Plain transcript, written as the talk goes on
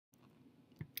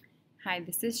Hi,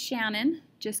 this is Shannon,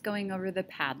 just going over the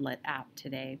Padlet app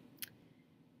today.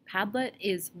 Padlet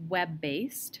is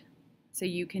web-based, so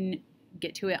you can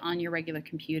get to it on your regular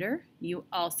computer. You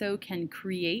also can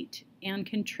create and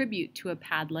contribute to a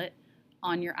Padlet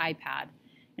on your iPad.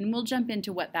 And we'll jump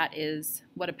into what that is,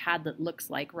 what a Padlet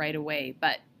looks like right away.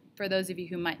 But for those of you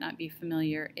who might not be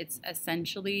familiar, it's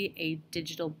essentially a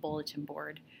digital bulletin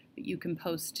board. But you can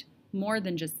post more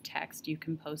than just text. You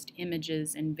can post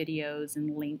images and videos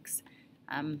and links.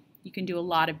 You can do a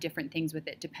lot of different things with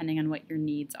it depending on what your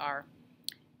needs are.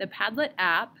 The Padlet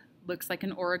app looks like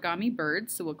an origami bird,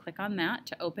 so we'll click on that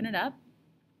to open it up.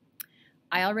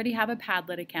 I already have a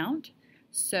Padlet account,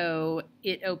 so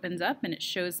it opens up and it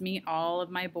shows me all of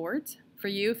my boards. For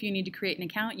you, if you need to create an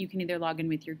account, you can either log in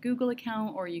with your Google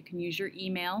account or you can use your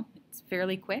email. It's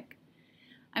fairly quick.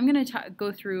 I'm going to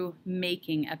go through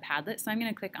making a Padlet, so I'm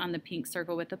going to click on the pink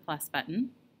circle with the plus button.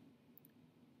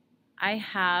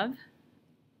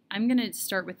 I'm going to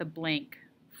start with a blank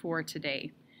for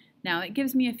today. Now it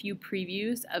gives me a few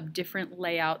previews of different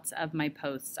layouts of my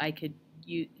posts. I could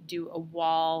do a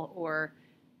wall or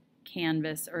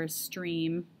canvas or a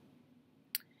stream.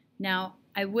 Now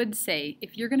I would say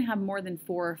if you're going to have more than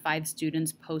 4 or 5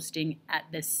 students posting at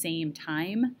the same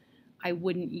time, I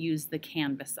wouldn't use the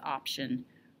canvas option.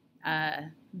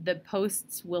 The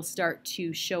posts will start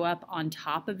to show up on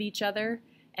top of each other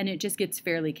and it just gets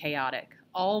fairly chaotic.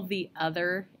 All the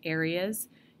other areas,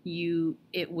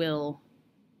 it will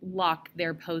lock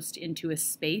their post into a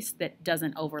space that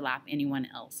doesn't overlap anyone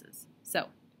else's. So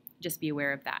just be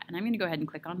aware of that. And I'm going to go ahead and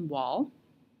click on wall.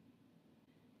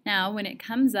 Now when it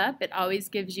comes up, it always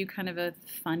gives you kind of a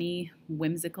funny,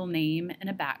 whimsical name and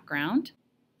a background.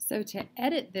 So to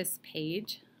edit this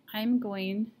page, I'm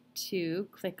going to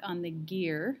click on the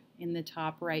gear in the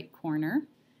top right corner,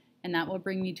 and that will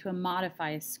bring me to a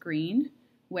modify screen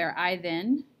where I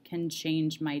then can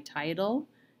change my title,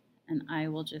 and I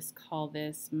will just call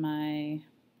this my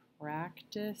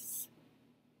practice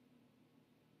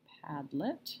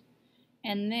Padlet.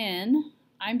 And then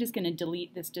I'm just going to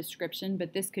delete this description,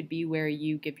 but this could be where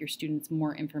you give your students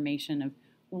more information of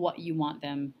what you want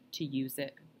them to use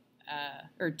it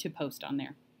or to post on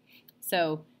there.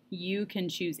 So you can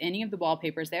choose any of the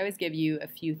wallpapers. They always give you a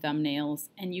few thumbnails,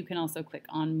 and you can also click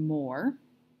on more.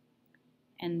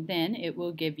 And then it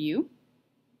will give you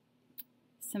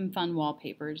some fun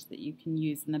wallpapers that you can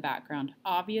use in the background.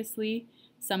 Obviously,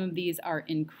 some of these are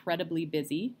incredibly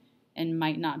busy and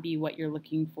might not be what you're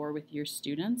looking for with your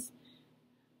students.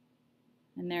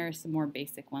 And there are some more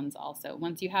basic ones also.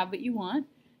 Once you have what you want,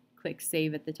 click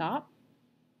Save at the top.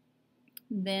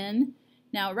 Then,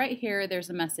 now right here,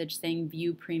 there's a message saying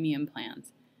View Premium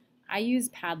Plans. I use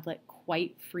Padlet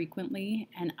quite frequently,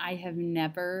 and I have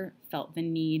never felt the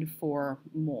need for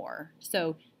more.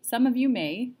 So some of you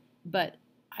may, but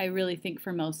I really think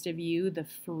for most of you, the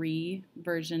free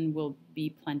version will be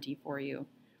plenty for you.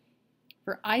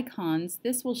 For icons,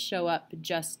 this will show up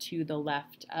just to the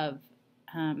left of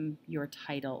your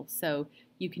title. So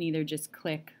you can either just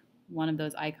click one of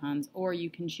those icons, or you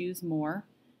can choose more,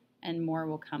 and more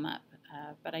will come up.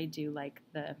 But I do like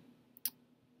the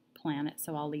planet,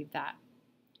 so I'll leave that.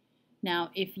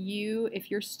 Now, if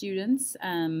your students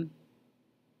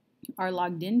are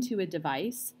logged into a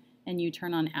device and you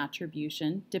turn on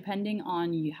attribution, depending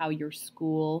on how your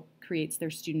school creates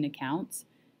their student accounts,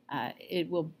 it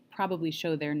will probably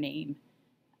show their name.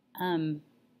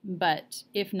 But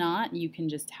if not, you can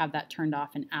just have that turned off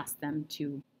and ask them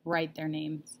to write their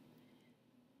names.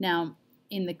 Now,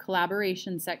 in the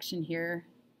collaboration section here,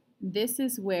 this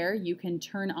is where you can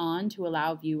turn on to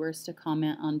allow viewers to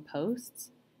comment on posts.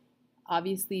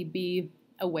 Obviously, be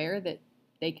aware that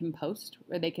they can post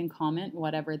or they can comment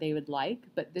whatever they would like,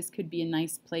 but this could be a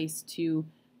nice place to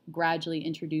gradually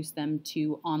introduce them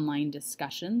to online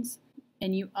discussions.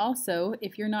 And you also,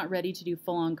 if you're not ready to do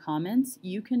full-on comments,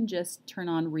 you can just turn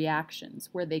on reactions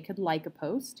where they could like a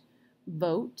post,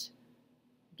 vote,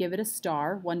 give it a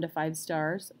star, 1 to 5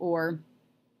 stars, or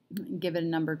give it a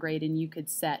number grade, and you could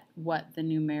set what the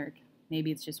numeric,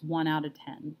 maybe it's just 1 out of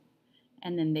 10,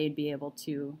 and then they'd be able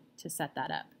to set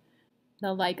that up.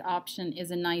 The like option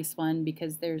is a nice one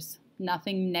because there's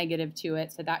nothing negative to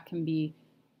it, so that can be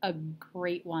a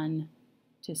great one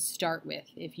to start with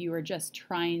if you are just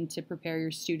trying to prepare your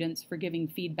students for giving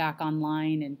feedback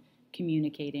online and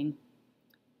communicating.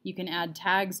 You can add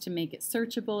tags to make it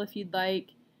searchable if you'd like.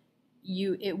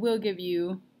 It will give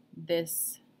you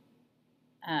this.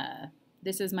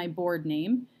 This is my board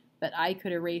name, but I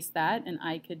could erase that and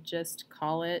I could just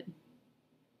call it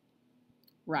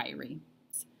Ryrie.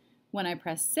 When I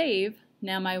press save,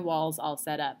 now my wall's all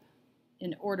set up.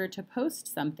 In order to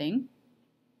post something,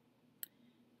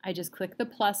 I just click the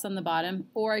plus on the bottom,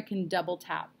 or I can double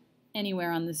tap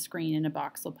anywhere on the screen and a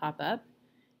box will pop up.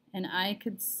 And I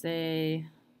could say,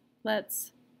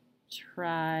 let's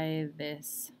try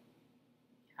this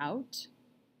out.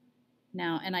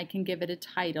 Now, and I can give it a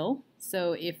title.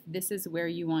 So if this is where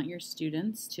you want your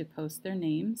students to post their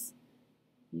names,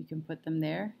 you can put them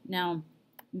there. Now,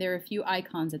 there are a few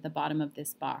icons at the bottom of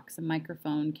this box: a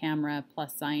microphone, camera,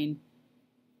 plus sign,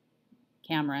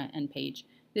 camera, and page.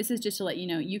 This is just to let you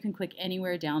know you can click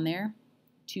anywhere down there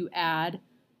to add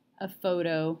a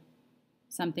photo,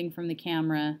 something from the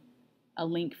camera, a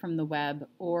link from the web,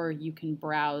 or you can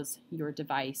browse your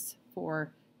device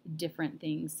for different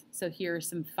things. So here are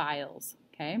some files,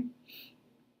 okay?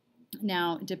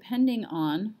 Now, depending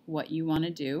on what you want to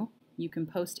do, you can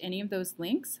post any of those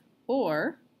links,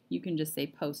 or you can just say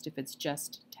post if it's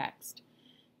just text.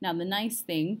 Now, the nice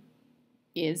thing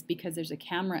is, because there's a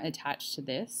camera attached to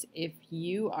this, if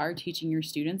you are teaching your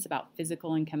students about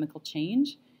physical and chemical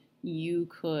change, you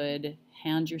could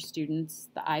hand your students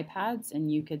the iPads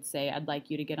and you could say, I'd like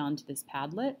you to get onto this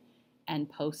Padlet and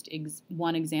post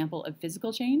one example of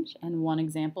physical change and one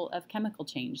example of chemical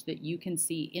change that you can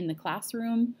see in the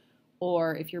classroom,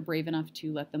 or if you're brave enough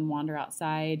to let them wander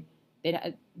outside,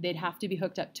 they'd have to be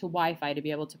hooked up to Wi-Fi to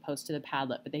be able to post to the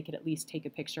Padlet, but they could at least take a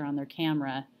picture on their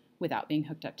camera without being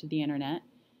hooked up to the internet.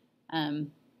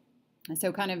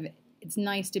 So kind of, it's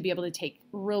nice to be able to take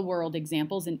real-world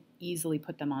examples and easily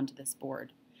put them onto this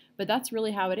board. But that's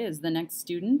really how it is. The next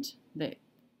student that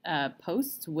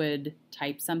posts would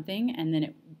type something, and then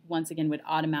it once again would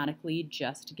automatically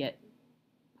just get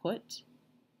put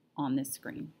on this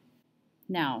screen.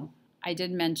 Now, I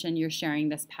did mention you're sharing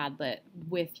this Padlet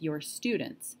with your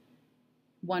students.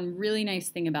 One really nice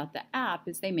thing about the app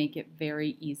is they make it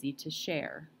very easy to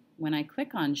share. When I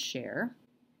click on share,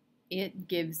 it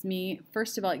gives me,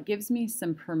 first of all, it gives me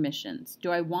some permissions.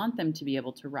 Do I want them to be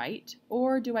able to write,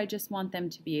 or do I just want them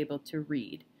to be able to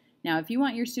read? Now, if you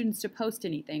want your students to post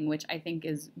anything, which I think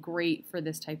is great for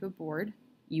this type of board,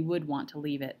 you would want to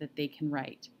leave it that they can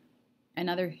write.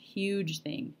 Another huge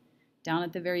thing, down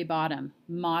at the very bottom,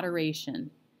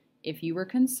 moderation. If you were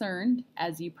concerned,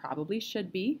 as you probably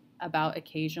should be, about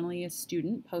occasionally a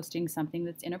student posting something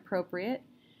that's inappropriate,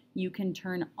 you can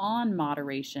turn on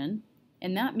moderation,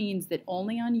 and that means that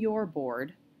only on your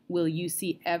board will you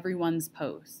see everyone's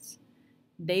posts.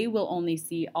 They will only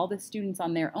see, all the students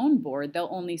on their own board, they'll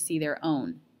only see their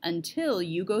own until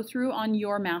you go through on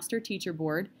your master teacher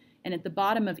board, and at the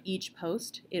bottom of each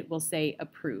post it will say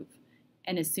approve.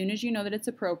 And as soon as you know that it's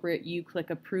appropriate, you click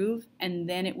approve, and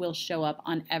then it will show up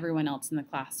on everyone else in the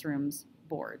classroom's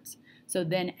boards. So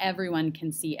then everyone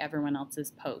can see everyone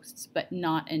else's posts, but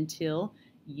not until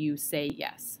you say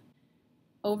yes.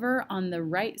 Over on the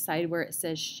right side where it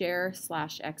says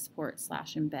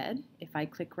share/export/embed, if I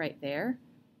click right there,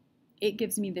 it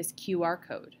gives me this QR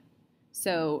code.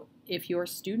 So if your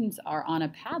students are on a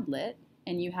Padlet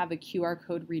and you have a QR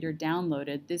code reader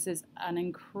downloaded, this is an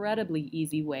incredibly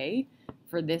easy way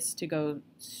for this to go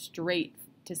straight,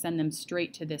 to send them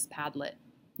straight to this Padlet.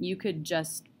 You could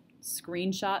just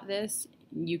screenshot this,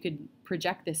 you could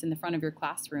project this in the front of your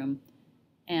classroom,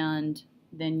 and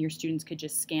then your students could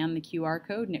just scan the QR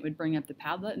code and it would bring up the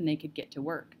Padlet and they could get to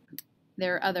work.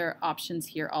 There are other options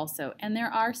here also, and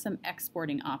there are some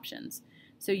exporting options.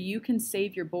 So you can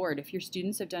save your board. If your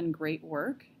students have done great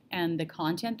work and the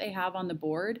content they have on the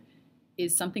board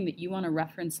is something that you want to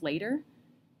reference later,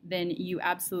 then you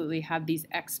absolutely have these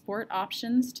export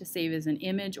options to save as an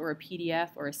image or a PDF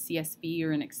or a CSV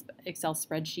or an Excel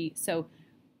spreadsheet. So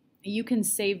you can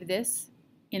save this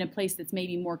in a place that's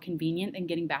maybe more convenient than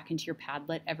getting back into your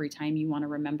Padlet every time you want to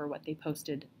remember what they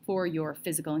posted for your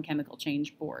physical and chemical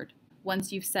change board.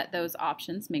 Once you've set those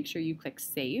options, make sure you click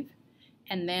Save.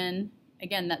 And then,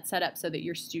 again, that's set up so that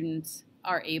your students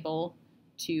are able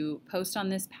to post on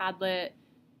this Padlet.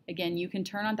 Again, you can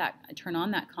turn on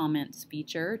that comments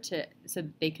feature so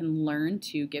that they can learn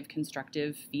to give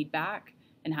constructive feedback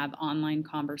and have online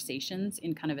conversations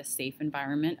in kind of a safe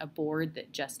environment, a board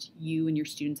that just you and your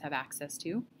students have access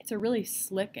to. It's a really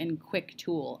slick and quick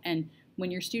tool. And when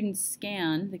your students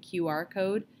scan the QR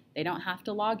code, they don't have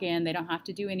to log in, they don't have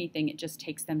to do anything. It just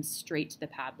takes them straight to the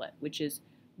Padlet, which is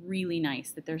really nice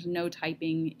that there's no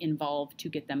typing involved to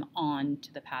get them on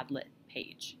to the Padlet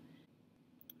page.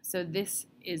 So this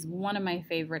is one of my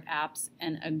favorite apps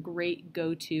and a great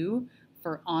go-to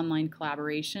for online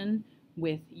collaboration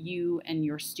with you and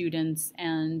your students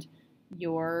and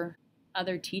your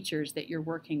other teachers that you're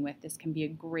working with. This can be a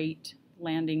great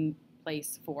landing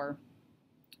place for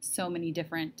so many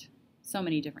different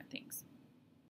things.